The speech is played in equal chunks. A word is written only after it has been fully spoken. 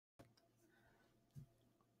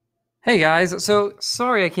Hey guys, so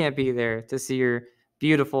sorry I can't be there to see your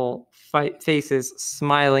beautiful faces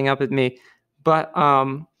smiling up at me, but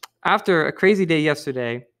after a crazy day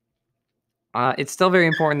yesterday, it's still very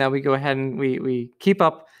important that we go ahead and we keep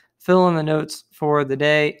up, fill in the notes for the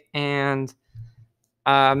day, and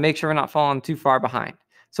make sure we're not falling too far behind.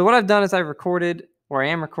 So what I've done is I've recorded, or I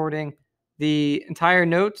am recording, the entire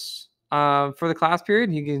notes for the class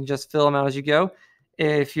period. You can just fill them out as you go.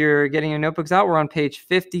 If you're getting your notebooks out, we're on page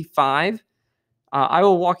 55. I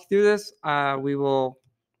will walk you through this. We will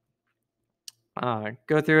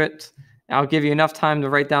go through it. I'll give you enough time to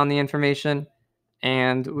write down the information,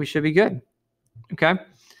 and we should be good. Okay?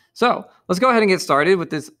 So let's go ahead and get started with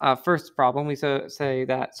this first problem. We say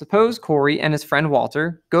that suppose Corey and his friend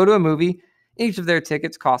Walter go to a movie. Each of their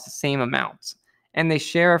tickets cost the same amount, and they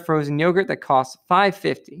share a frozen yogurt that costs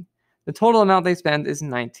 $5.50. The total amount they spend is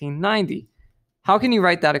 $19.90. How can you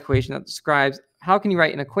write that equation that describes? How can you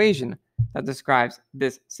write an equation that describes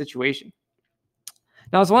this situation?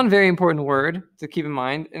 Now, there's one very important word to keep in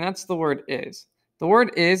mind, and that's the word is. The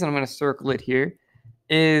word is, and I'm going to circle it here,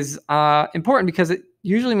 is important because it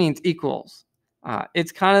usually means equals.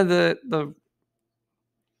 It's kind of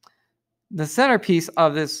the centerpiece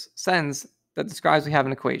of this sentence that describes we have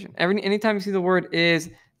an equation. Anytime you see the word is,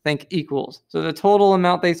 think equals. So the total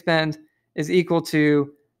amount they spend is equal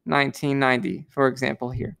to $19.90, for example,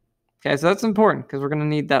 here. Okay, so that's important because we're going to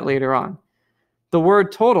need that later on. The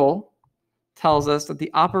word total tells us that the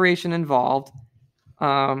operation involved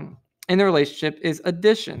in the relationship is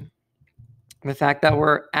addition. The fact that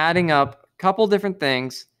we're adding up a couple different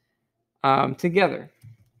things together.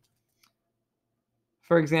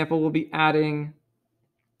 For example, we'll be adding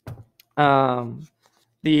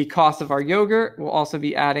the cost of our yogurt. We'll also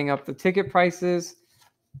be adding up the ticket prices.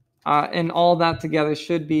 And all that together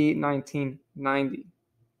should be $19.90.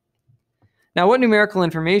 Now, what numerical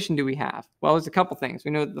information do we have? Well, there's a couple things.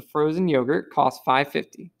 We know that the frozen yogurt costs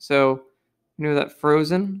 $5.50. So we know that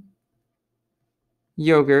frozen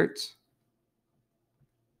yogurt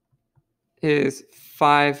is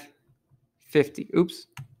 $5.50. Oops,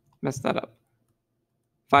 messed that up.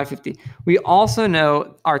 $5.50. We also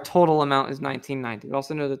know our total amount is $19.90. We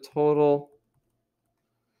also know the total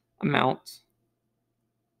amount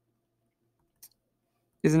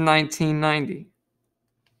is $19.90.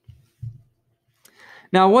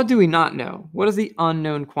 Now, what do we not know? What is the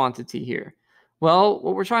unknown quantity here? Well,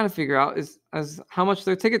 what we're trying to figure out is how much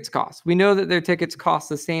their tickets cost. We know that their tickets cost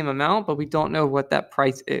the same amount, but we don't know what that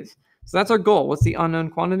price is. So that's our goal. What's the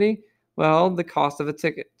unknown quantity? Well, the cost of a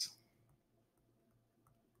ticket.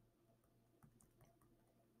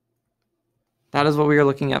 That is what we are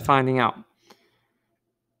looking at finding out.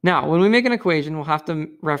 Now, when we make an equation, we'll have to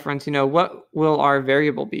reference, what will our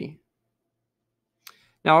variable be?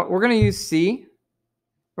 Now, we're going to use C.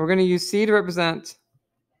 We're going to use C to represent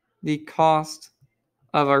the cost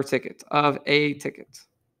of our ticket, of a ticket.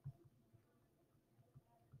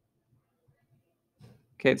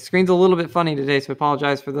 Okay, the screen's a little bit funny today, so I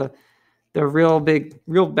apologize for the real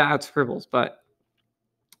bad scribbles, but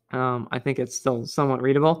I think it's still somewhat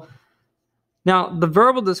readable. Now, the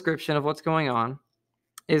verbal description of what's going on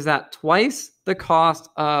is that twice the cost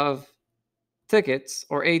of tickets,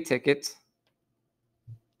 or a ticket,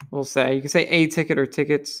 we'll say, you can say a ticket or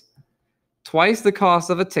tickets, twice the cost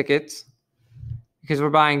of a ticket, because we're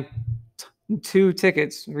buying two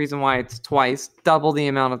tickets. The reason why it's twice, double the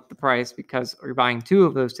amount of the price because we're buying two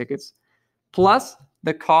of those tickets, plus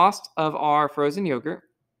the cost of our frozen yogurt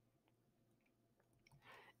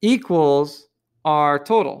equals our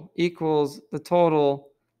total, equals the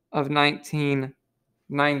total of $19.90.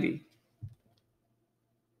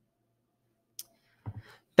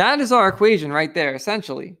 That is our equation right there,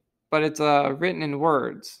 essentially, but it's written in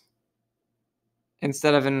words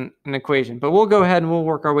instead of an equation. But we'll go ahead and we'll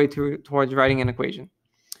work our way towards writing an equation.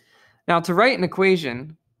 Now, to write an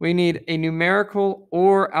equation, we need a numerical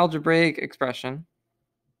or algebraic expression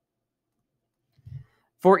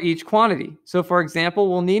for each quantity. So, for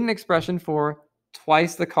example, we'll need an expression for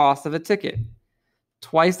twice the cost of a ticket.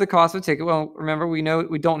 Twice the cost of a ticket. Well, remember, we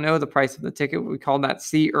don't know the price of the ticket. We called that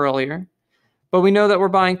C earlier. But we know that we're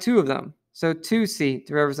buying two of them. So 2C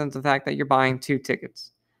to represent the fact that you're buying two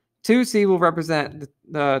tickets. 2C will represent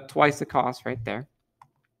the twice the cost right there.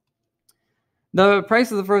 The price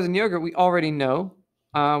of the frozen yogurt we already know.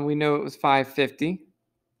 We know it was $5.50.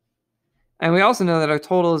 And we also know that our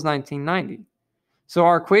total is $19.90. So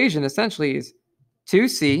our equation essentially is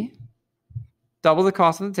 2C, double the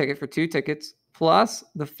cost of the ticket for two tickets, plus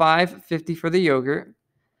the $5.50 for the yogurt,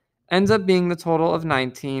 ends up being the total of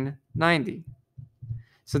 $19.90.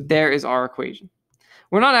 So there is our equation.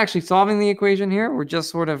 We're not actually solving the equation here. We're just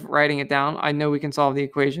sort of writing it down. I know we can solve the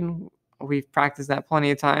equation. We've practiced that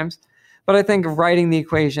plenty of times. But I think writing the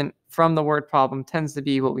equation from the word problem tends to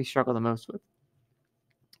be what we struggle the most with.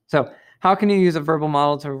 So how can you use a verbal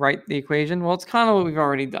model to write the equation? Well, it's kind of what we've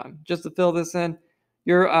already done. Just to fill this in,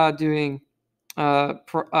 you're doing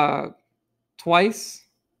twice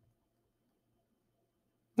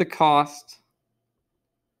the cost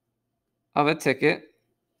of a ticket.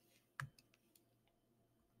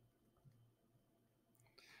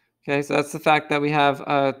 Okay, so that's the fact that we have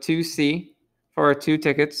 2C for our 2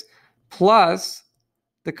 tickets, plus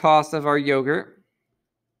the cost of our yogurt.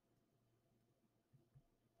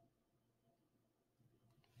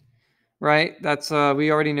 Right? That's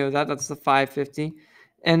we already know that. That's the 550.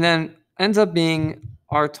 And then ends up being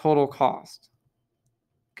our total cost.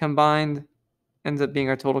 Combined ends up being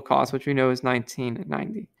our total cost, which we know is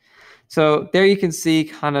 1990. So there you can see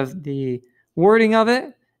kind of the wording of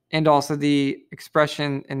it and also the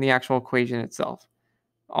expression in the actual equation itself,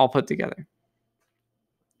 all put together.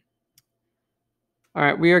 All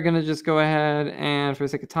right, we are going to just go ahead and, for the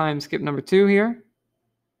sake of time, skip number 2 here.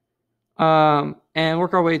 And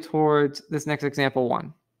work our way towards this next example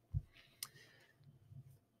 1.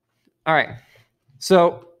 All right,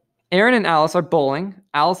 so Aaron and Alice are bowling.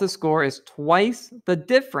 Alice's score is twice the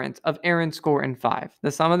difference of Aaron's score in 5.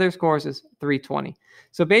 The sum of their scores is 320.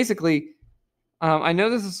 So basically, I know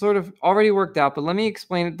this is sort of already worked out, but let me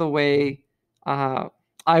explain it the way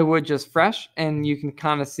I would just fresh, and you can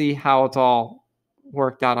kind of see how it's all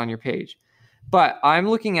worked out on your page. But I'm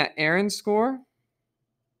looking at Aaron's score,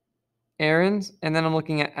 and then I'm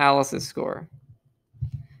looking at Alice's score.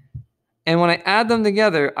 And when I add them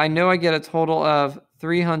together, I know I get a total of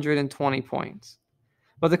 320 points.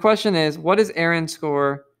 But the question is, what is Aaron's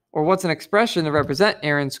score, or what's an expression to represent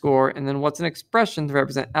Aaron's score, and then what's an expression to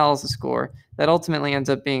represent Alice's score that ultimately ends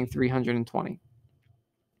up being 320?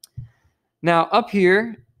 Now, up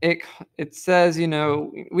here, it says, we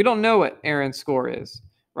don't know what Aaron's score is,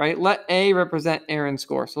 right? Let A represent Aaron's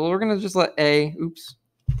score. So we're going to just let A,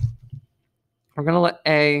 we're going to let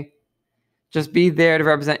A just be there to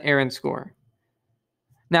represent Aaron's score.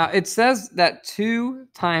 Now, it says that 2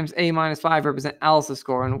 times A minus 5 represent Alice's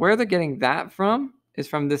score. And where they're getting that from is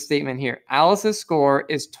from this statement here. Alice's score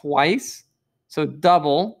is twice, so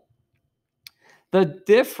double, the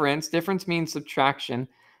difference means subtraction,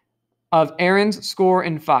 of Aaron's score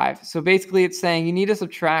in 5. So basically it's saying you need to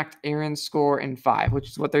subtract Aaron's score in 5, which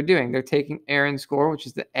is what they're doing. They're taking Aaron's score, which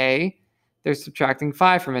is the A. They're subtracting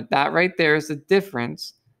 5 from it. That right there is the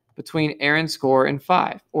difference between Aaron's score and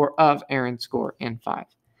 5, or of Aaron's score and 5.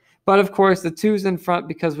 But of course, the 2's in front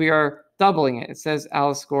because we are doubling it. It says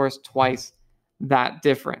Alice scores twice that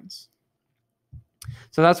difference.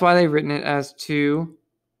 So that's why they've written it as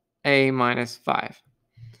 2A minus 5.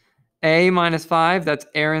 A minus 5, that's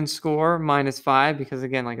Aaron's score minus 5, because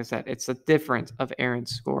again, like I said, it's the difference of Aaron's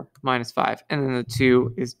score minus 5, and then the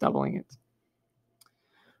 2 is doubling it.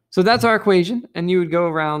 So that's our equation, and you would go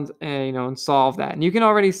around and solve that. And you can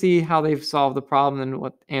already see how they've solved the problem and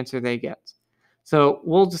what answer they get. So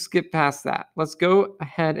we'll just skip past that. Let's go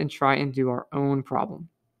ahead and try and do our own problem.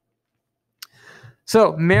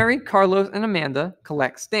 So Mary, Carlos, and Amanda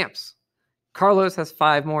collect stamps. Carlos has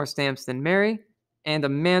 5 more stamps than Mary, and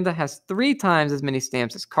Amanda has 3 times as many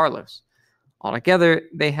stamps as Carlos. Altogether,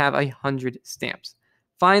 they have 100 stamps.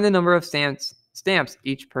 Find the number of stamps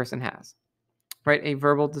each person has. Write a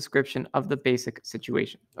verbal description of the basic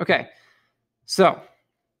situation. Okay, so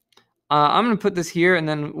I'm going to put this here, and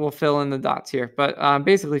then we'll fill in the dots here. But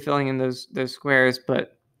basically filling in those squares,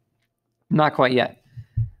 but not quite yet.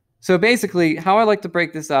 So basically, how I like to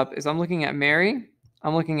break this up is I'm looking at Mary,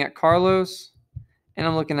 I'm looking at Carlos, and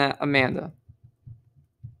I'm looking at Amanda.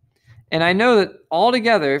 And I know that all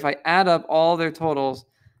together, if I add up all their totals,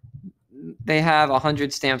 they have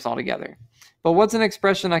 100 stamps altogether. But what's an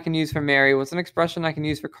expression I can use for Mary? What's an expression I can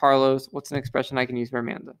use for Carlos? What's an expression I can use for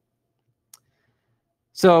Amanda?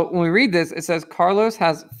 So when we read this, it says Carlos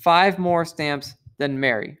has 5 more stamps than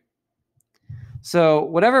Mary. So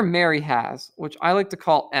whatever Mary has, which I like to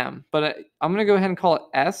call M, but I'm going to go ahead and call it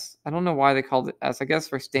S. I don't know why they called it S. I guess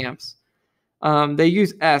for stamps. They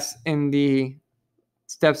use S in the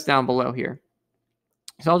steps down below here.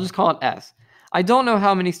 So I'll just call it S. I don't know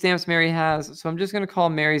how many stamps Mary has, so I'm just going to call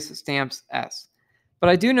Mary's stamps S. But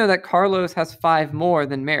I do know that Carlos has 5 more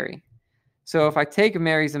than Mary. So if I take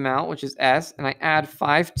Mary's amount, which is S, and I add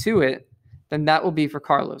 5 to it, then that will be for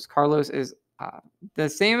Carlos. Carlos is the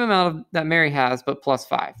same amount that Mary has, but plus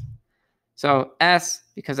 5. So S,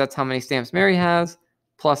 because that's how many stamps Mary has,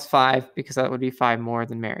 plus 5, because that would be 5 more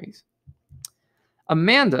than Mary's.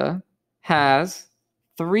 Amanda has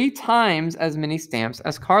 3 times as many stamps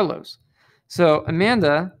as Carlos. So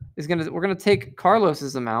Amanda we're gonna take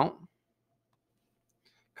Carlos's amount.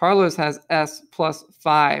 Carlos has S plus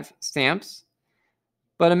 5 stamps,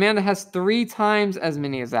 but Amanda has 3 times as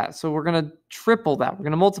many as that. So we're gonna triple that. We're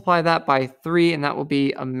gonna multiply that by 3, and that will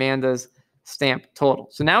be Amanda's stamp total.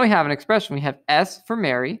 So now we have an expression. We have S for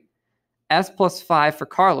Mary, S plus 5 for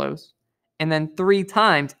Carlos, and then 3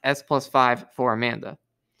 times S plus 5 for Amanda.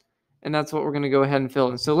 And that's what we're going to go ahead and fill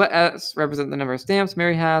in. So let S represent the number of stamps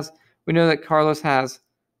Mary has. We know that Carlos has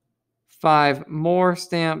 5 more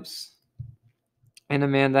stamps, and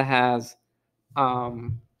Amanda has, how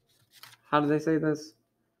do they say this?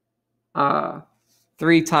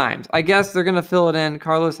 3 times. I guess they're going to fill it in.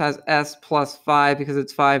 Carlos has S plus 5 because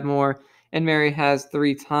it's 5 more, and Mary has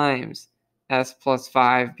 3 times S plus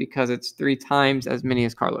 5 because it's 3 times as many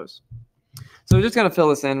as Carlos. So we're just going to fill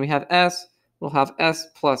this in. We have S. We'll have S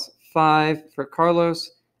plus 5 for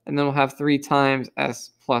Carlos, and then we'll have 3 times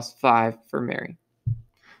S plus 5 for Mary,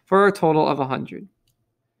 for a total of 100.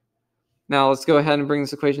 Now let's go ahead and bring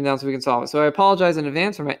this equation down so we can solve it. So I apologize in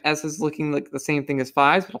advance for my S's looking like the same thing as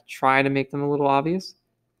 5s, but I'll try to make them a little obvious.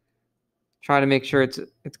 Try to make sure it's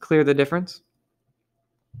clear the difference.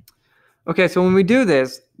 Okay, so when we do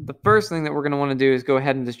this, the first thing that we're going to want to do is go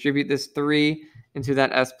ahead and distribute this 3 into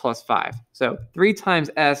that S plus 5. So 3 times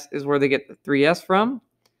S is where they get the 3S from.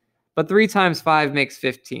 But 3 times 5 makes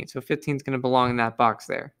 15. So 15 is going to belong in that box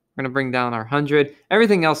there. We're going to bring down our 100.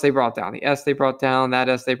 Everything else they brought down. The S they brought down, that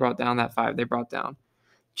S they brought down, that 5 they brought down.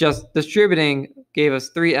 Just distributing gave us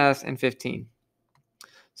 3S and 15.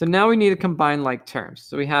 So now we need to combine like terms.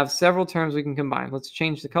 So we have several terms we can combine. Let's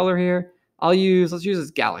change the color here. Let's use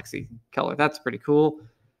this galaxy color. That's pretty cool.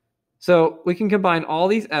 So we can combine all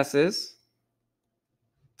these S's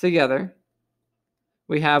together.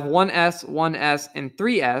 We have 1S, 1S, and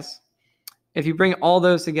 3S. If you bring all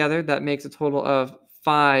those together, that makes a total of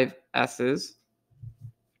 5 S's.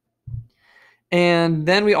 And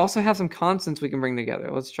then we also have some constants we can bring together.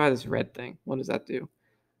 Let's try this red thing. What does that do?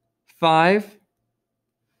 5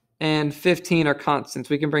 and 15 are constants.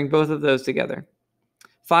 We can bring both of those together.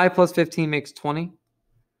 5 plus 15 makes 20.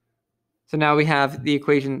 So now we have the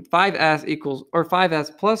equation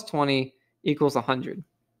 5S plus 20 equals 100.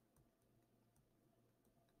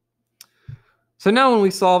 So now when we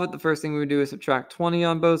solve it, the first thing we would do is subtract 20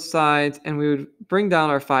 on both sides, and we would bring down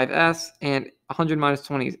our 5S, and 100 minus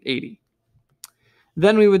 20 is 80.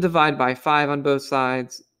 Then we would divide by 5 on both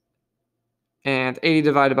sides, and 80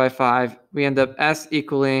 divided by 5, we end up S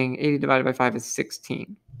equaling 80 divided by 5 is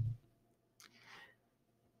 16.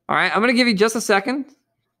 All right, I'm going to give you just a second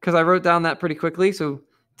because I wrote down that pretty quickly, so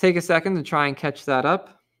take a second to try and catch that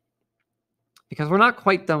up because we're not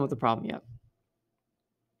quite done with the problem yet.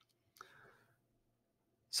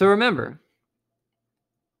 So remember,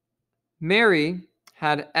 Mary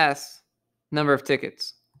had S number of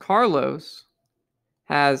tickets. Carlos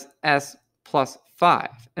has S plus 5.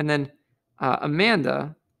 And then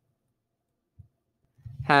Amanda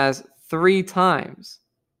has 3 times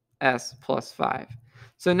S plus 5.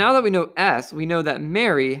 So now that we know S, we know that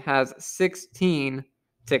Mary has 16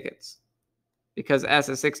 tickets. Because S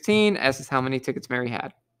is 16, S is how many tickets Mary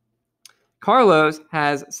had. Carlos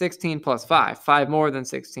has 16 plus 5, 5 more than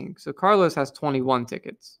 16. So Carlos has 21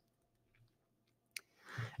 tickets.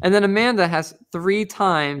 And then Amanda has 3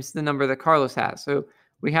 times the number that Carlos has. So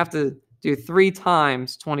we have to do 3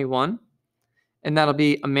 times 21, and that'll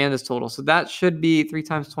be Amanda's total. So that should be 3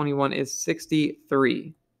 times 21 is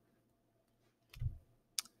 63.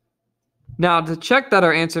 Now, to check that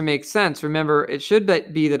our answer makes sense, remember, it should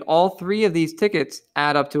be that all 3 of these tickets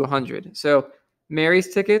add up to 100. So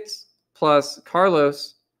Mary's tickets plus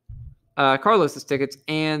Carlos's tickets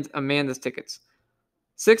and Amanda's tickets.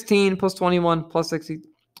 16 plus 21 plus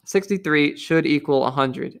 63 should equal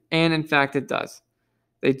 100. And in fact, it does.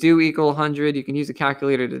 They do equal 100. You can use a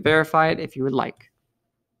calculator to verify it if you would like.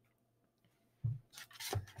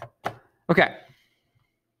 Okay.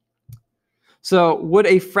 So would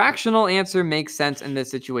a fractional answer make sense in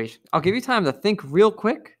this situation? I'll give you time to think real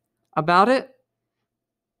quick about it.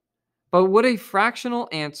 But would a fractional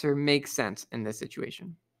answer make sense in this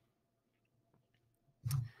situation?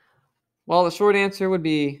 Well, the short answer would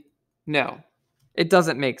be no. It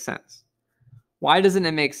doesn't make sense. Why doesn't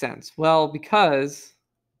it make sense? Well, because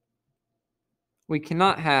we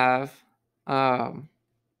cannot have a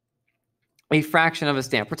fraction of a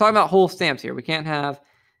stamp. We're talking about whole stamps here. We can't have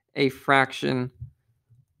a fraction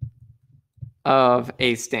of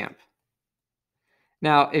a stamp.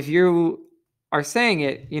 Now, if you are saying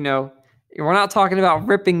it, we're not talking about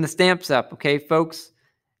ripping the stamps up, okay, folks?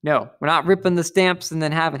 No, we're not ripping the stamps and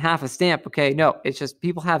then having half a stamp. Okay, no, it's just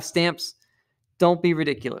people have stamps. Don't be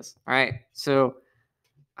ridiculous. All right. So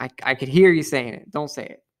I could hear you saying it. Don't say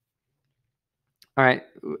it. All right.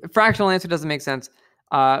 Fractional answer doesn't make sense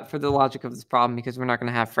for the logic of this problem because we're not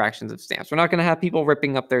going to have fractions of stamps. We're not going to have people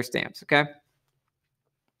ripping up their stamps. Okay.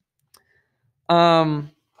 I'm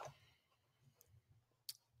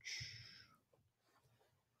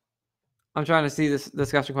trying to see this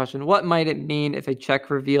discussion question. What might it mean if a check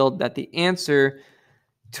revealed that the answer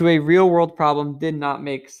to a real world problem did not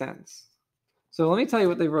make sense? So let me tell you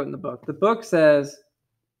what they wrote in the book. The book says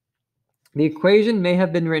the equation may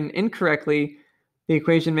have been written incorrectly. The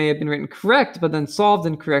equation may have been written correct, but then solved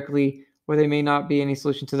incorrectly, or there may not be any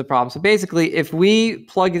solution to the problem. So basically, if we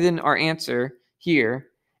plugged in our answer here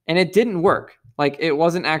and it didn't work, like it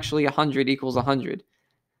wasn't actually 100 equals 100,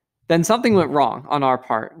 then something went wrong on our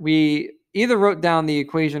part. We either wrote down the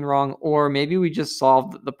equation wrong or maybe we just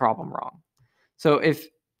solved the problem wrong. So if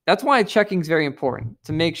that's why checking is very important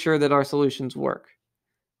to make sure that our solutions work.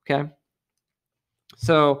 Okay.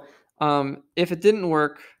 So if it didn't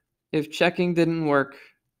work, if checking didn't work,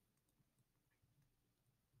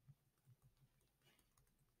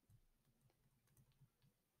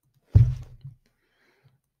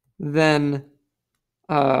 then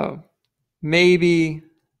maybe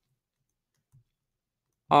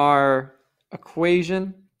our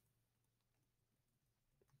equation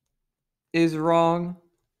is wrong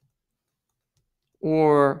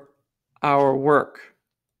or our work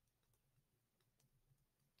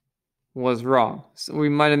was wrong. So we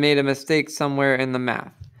might have made a mistake somewhere in the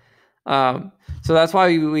math. So that's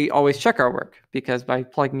why we always check our work, because by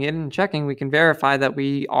plugging in and checking, we can verify that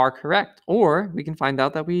we are correct, or we can find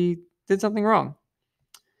out that we did something wrong.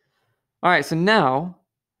 All right, so now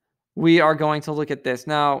we are going to look at this.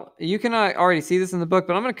 Now, you can already see this in the book,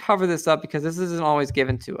 but I'm going to cover this up because this isn't always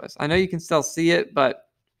given to us. I know you can still see it, but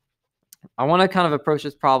I want to kind of approach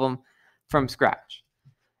this problem from scratch.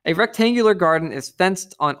 A rectangular garden is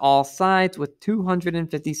fenced on all sides with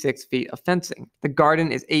 256 feet of fencing. The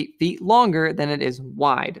garden is 8 feet longer than it is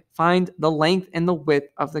wide. Find the length and the width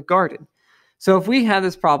of the garden. So if we had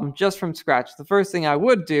this problem just from scratch, the first thing I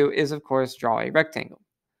would do is, of course, draw a rectangle.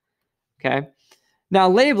 Okay. Now,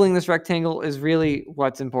 labeling this rectangle is really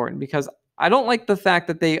what's important, because I don't like the fact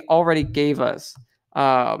that they already gave us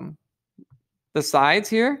the sides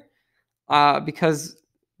here, because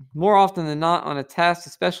more often than not on a test,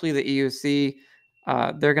 especially the EUC,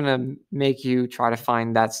 they're going to make you try to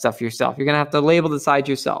find that stuff yourself. You're going to have to label the side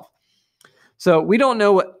yourself. So we don't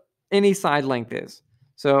know what any side length is.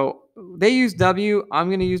 So they use W. I'm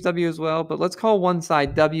going to use W as well, but let's call one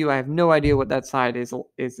side W. I have no idea what that side is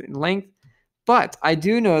in length, but I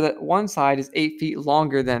do know that one side is 8 feet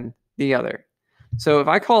longer than the other. So if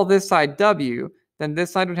I call this side W, then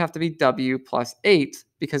this side would have to be W plus 8,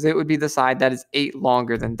 because it would be the side that is 8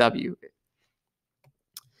 longer than W.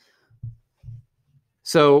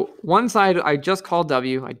 So one side I just called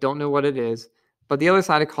W. I don't know what it is, but the other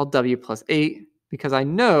side I called W plus 8 because I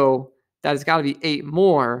know that it's got to be 8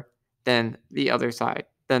 more than the other side,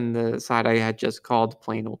 than the side I had just called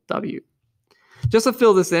plain old W. Just to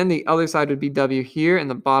fill this in, the other side would be W here, and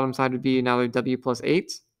the bottom side would be another W plus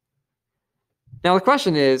 8. Now the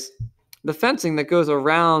question is, the fencing that goes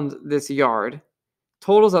around this yard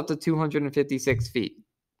totals up to 256 feet.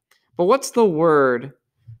 But what's the word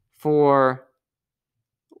for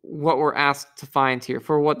what we're asked to find here,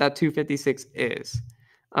 for what that 256 is?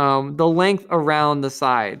 The length around the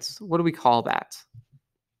sides. What do we call that?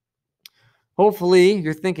 Hopefully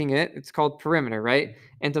you're thinking it. It's called perimeter, right?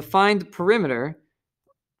 And to find perimeter,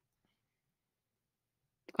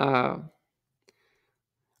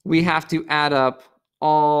 we have to add up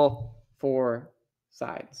all 4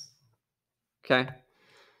 sides. Okay.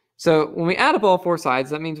 So when we add up all 4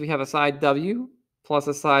 sides, that means we have a side W plus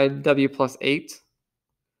a side W plus 8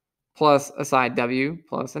 plus a side W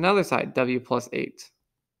plus another side W plus 8.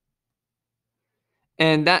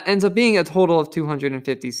 And that ends up being a total of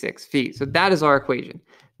 256 feet. So that is our equation.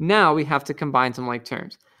 Now we have to combine some like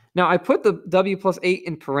terms. Now I put the W plus 8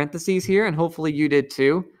 in parentheses here, and hopefully you did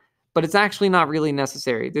too, but it's actually not really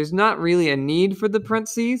necessary. There's not really a need for the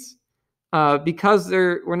parentheses because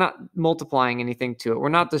we're not multiplying anything to it. We're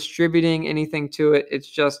not distributing anything to it. It's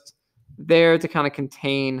just there to kind of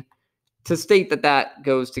contain, to state that that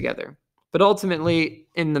goes together. But ultimately,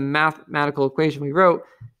 in the mathematical equation we wrote,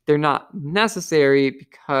 they're not necessary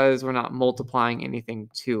because we're not multiplying anything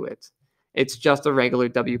to it. It's just a regular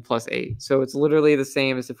W plus 8. So it's literally the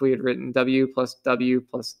same as if we had written W plus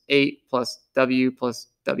 8 plus W plus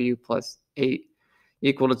W plus 8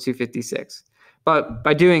 equal to 256. But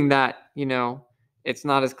by doing that, it's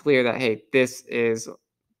not as clear that, hey, this is,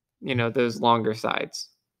 those longer sides.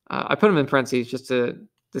 I put them in parentheses just to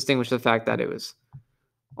distinguish the fact that it was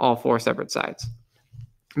all 4 separate sides.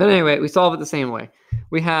 But anyway, we solve it the same way.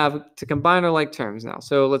 We have to combine our like terms now.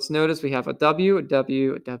 So let's notice we have a W, a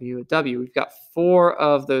W, a W, a W. We've got 4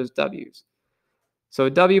 of those W's. So a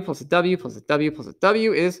W plus a W plus a W plus a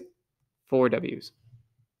W is 4 W's.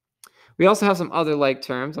 We also have some other like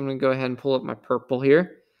terms. I'm going to go ahead and pull up my purple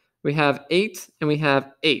here. We have 8 and we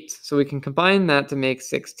have 8. So we can combine that to make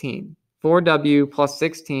 16. 4W plus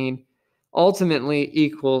 16 ultimately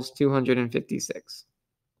equals 256.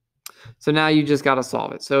 So now you just got to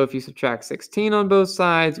solve it. So if you subtract 16 on both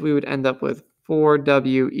sides, we would end up with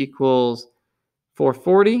 4W equals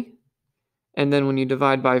 440. And then when you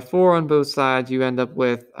divide by 4 on both sides, you end up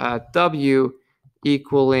with W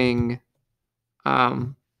equaling,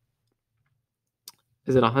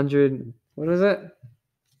 is it 100? What is it?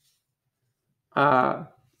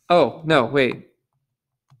 Oh, no, wait.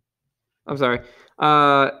 I'm sorry.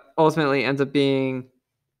 Ultimately ends up being,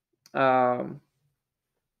 why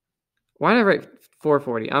did I write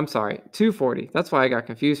 440? I'm sorry, 240. That's why I got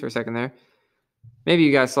confused for a second there. Maybe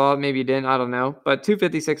you guys saw it, maybe you didn't, I don't know. But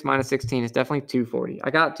 256 minus 16 is definitely 240.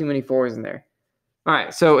 I got too many 4s in there. All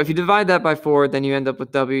right, so if you divide that by 4, then you end up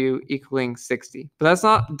with W equaling 60. But that's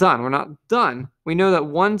not done. We're not done. We know that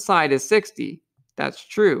one side is 60. That's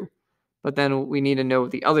true. But then we need to know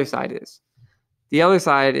what the other side is. The other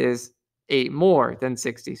side is 8 more than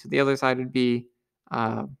 60. So the other side would be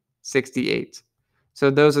 68.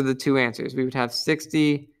 So those are the two answers. We would have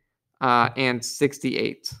 60 and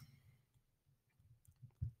 68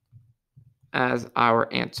 as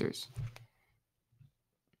our answers.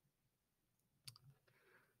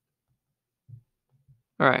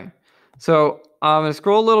 All right, so I'm going to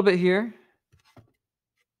scroll a little bit here,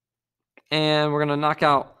 and we're going to knock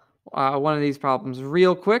out one of these problems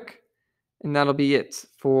real quick, and that'll be it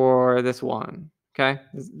for this one. Okay,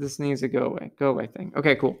 this needs to go away thing.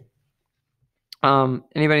 Okay, cool.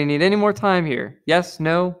 Anybody need any more time here? Yes,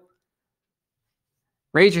 no?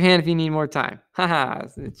 Raise your hand if you need more time. Haha,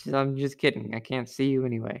 I'm just kidding. I can't see you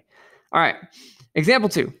anyway. All right, example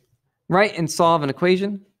 2. Write and solve an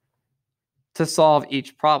equation to solve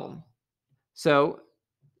each problem. So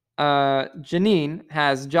Janine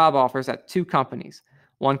has job offers at 2 companies.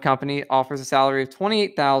 One company offers a salary of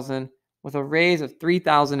 $28,000 with a raise of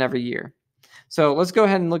 $3,000 every year. So let's go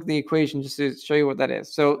ahead and look at the equation just to show you what that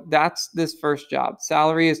is. So that's this first job.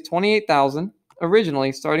 Salary is $28,000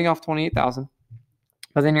 originally, starting off $28,000,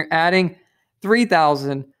 but then you're adding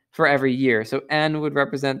 $3,000 for every year. So N would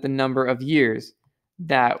represent the number of years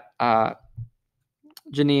that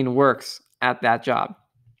Janine works at that job.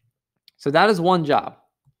 So that is one job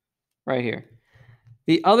right here.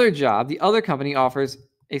 The other job, the other company offers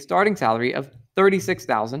a starting salary of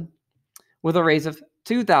 $36,000 with a raise of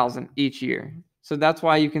 $2,000 each year. So that's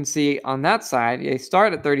why you can see on that side, they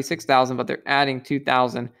start at $36,000, but they're adding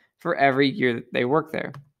 $2,000 for every year that they work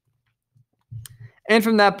there. And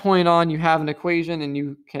from that point on, you have an equation and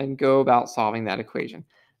you can go about solving that equation.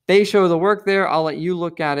 They show the work there. I'll let you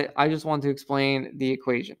look at it. I just want to explain the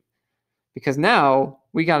equation because now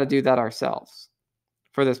we got to do that ourselves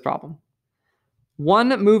for this problem. One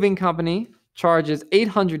moving company charges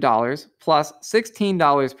 $800 plus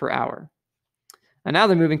 $16 per hour.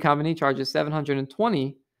 Another moving company charges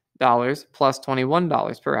 $720 plus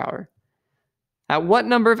 $21 per hour. At what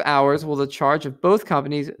number of hours will the charge of both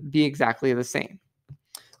companies be exactly the same?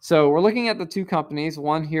 So we're looking at the 2 companies,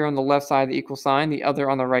 one here on the left side of the equal sign, the other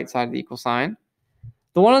on the right side of the equal sign.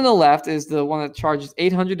 The one on the left is the one that charges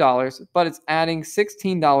 $800, but it's adding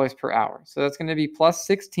 $16 per hour. So that's going to be plus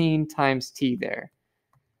 16 times T there.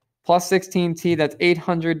 Plus 16T, that's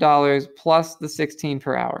 $800 plus the 16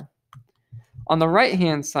 per hour. On the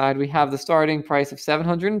right-hand side, we have the starting price of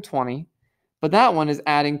 $720, but that one is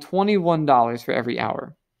adding $21 for every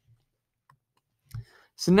hour.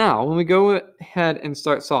 So now, when we go ahead and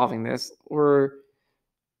start solving this,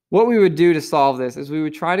 what we would do to solve this is we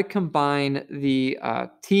would try to combine the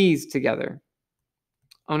T's together.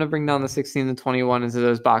 I'm going to bring down the 16 and 21 into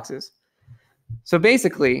those boxes. So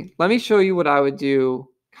basically, let me show you what I would do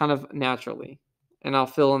kind of naturally, and I'll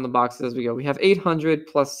fill in the boxes as we go. We have 800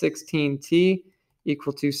 plus 16T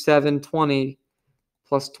equal to 720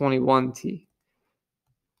 plus 21T.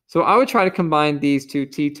 So I would try to combine these 2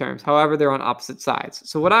 T terms. However, they're on opposite sides.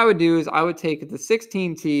 So what I would do is I would take the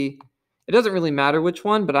 16T. It doesn't really matter which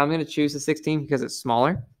one, but I'm going to choose the 16 because it's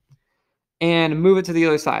smaller and move it to the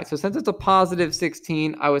other side. So since it's a positive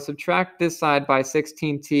 16, I would subtract this side by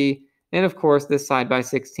 16T and, of course, this side by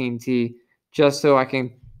 16T just so I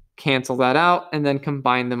can cancel that out and then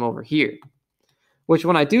combine them over here. which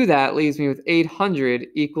when I do that leaves me with 800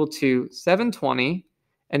 equal to 720.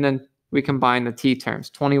 And then we combine the t terms.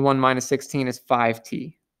 21 minus 16 is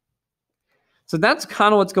 5t. So that's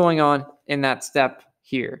kind of what's going on in that step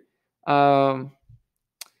here. What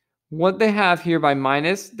they have here by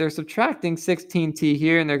minus, they're subtracting 16t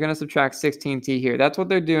here, and they're going to subtract 16t here. That's what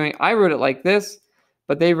they're doing. I wrote it like this,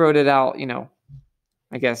 but they wrote it out, I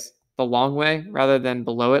guess the long way rather than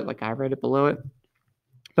below it, like I wrote it below it.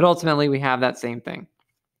 But ultimately, we have that same thing.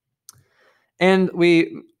 And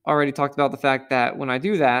we already talked about the fact that when I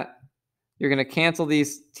do that, you're going to cancel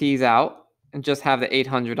these t's out and just have the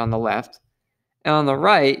 800 on the left. And on the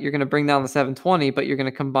right, you're going to bring down the 720, but you're going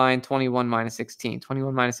to combine 21 minus 16.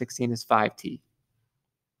 21 minus 16 is 5t.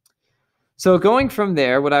 So going from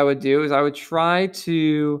there, what I would do is I would try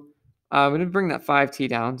to, I'm going to bring that 5t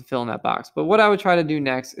down to fill in that box. But what I would try to do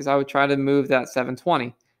next is I would try to move that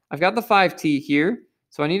 720. I've got the 5t here,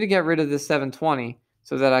 so I need to get rid of this 720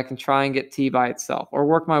 so that I can try and get t by itself, or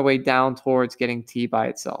work my way down towards getting t by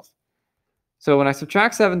itself. So when I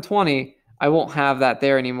subtract 720, I won't have that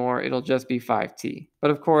there anymore. It'll just be 5t.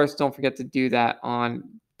 But of course, don't forget to do that on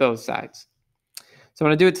both sides. So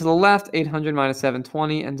when I do it to the left, 800 minus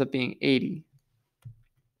 720 ends up being 80.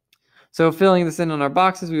 So filling this in on our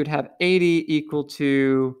boxes, we would have 80 equal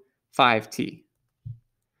to 5t.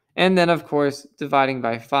 And then, of course, dividing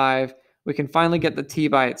by 5, we can finally get the t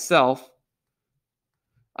by itself.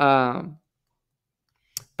 But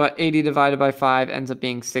 80 divided by 5 ends up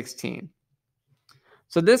being 16.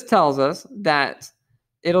 So this tells us that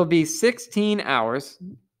it'll be 16 hours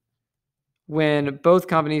when both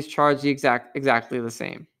companies charge the exactly the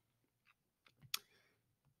same.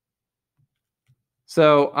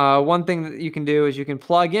 So one thing that you can do is you can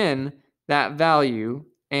plug in that value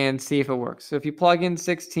and see if it works. So if you plug in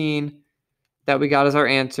 16 that we got as our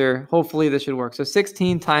answer, hopefully this should work. So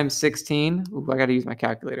 16 times 16, ooh, I got to use my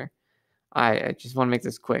calculator. I just want to make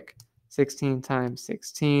this quick. 16 times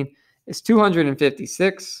 16 is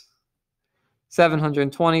 256.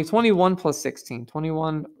 720, 21 plus 16,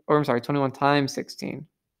 21 times 16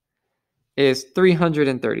 is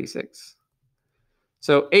 336.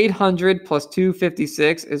 So 800 plus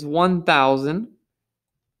 256 is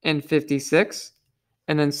 1,056.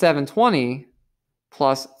 And then 720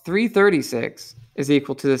 plus 336 is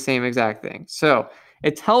equal to the same exact thing. So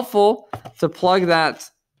it's helpful to plug that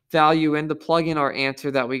value in, to plug in our answer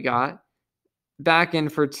that we got back in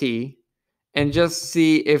for t, and just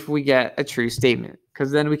see if we get a true statement, because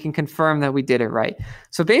then we can confirm that we did it right.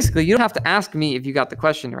 So basically, you don't have to ask me if you got the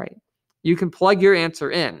question right. You can plug your answer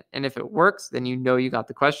in, and if it works, then you know you got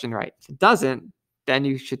the question right. If it doesn't, then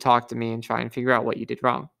you should talk to me and try and figure out what you did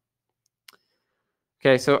wrong.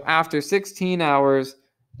 Okay, so after 16 hours,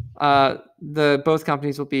 both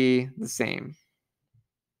companies will be the same.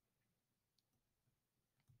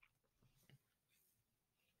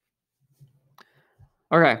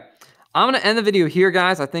 Okay. I'm going to end the video here,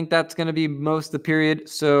 guys. I think that's going to be most of the period.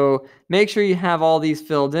 So make sure you have all these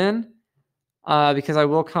filled in because I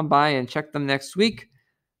will come by and check them next week.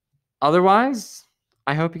 Otherwise,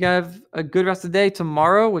 I hope you have a good rest of the day.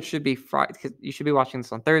 Tomorrow, which should be Friday, because you should be watching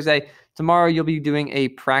this on Thursday. Tomorrow, you'll be doing a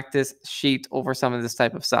practice sheet over some of this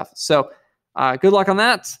type of stuff. So good luck on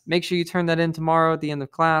that. Make sure you turn that in tomorrow at the end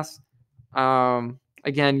of class.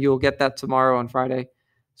 Again, you'll get that tomorrow on Friday.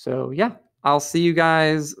 So yeah, I'll see you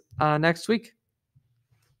guys next week.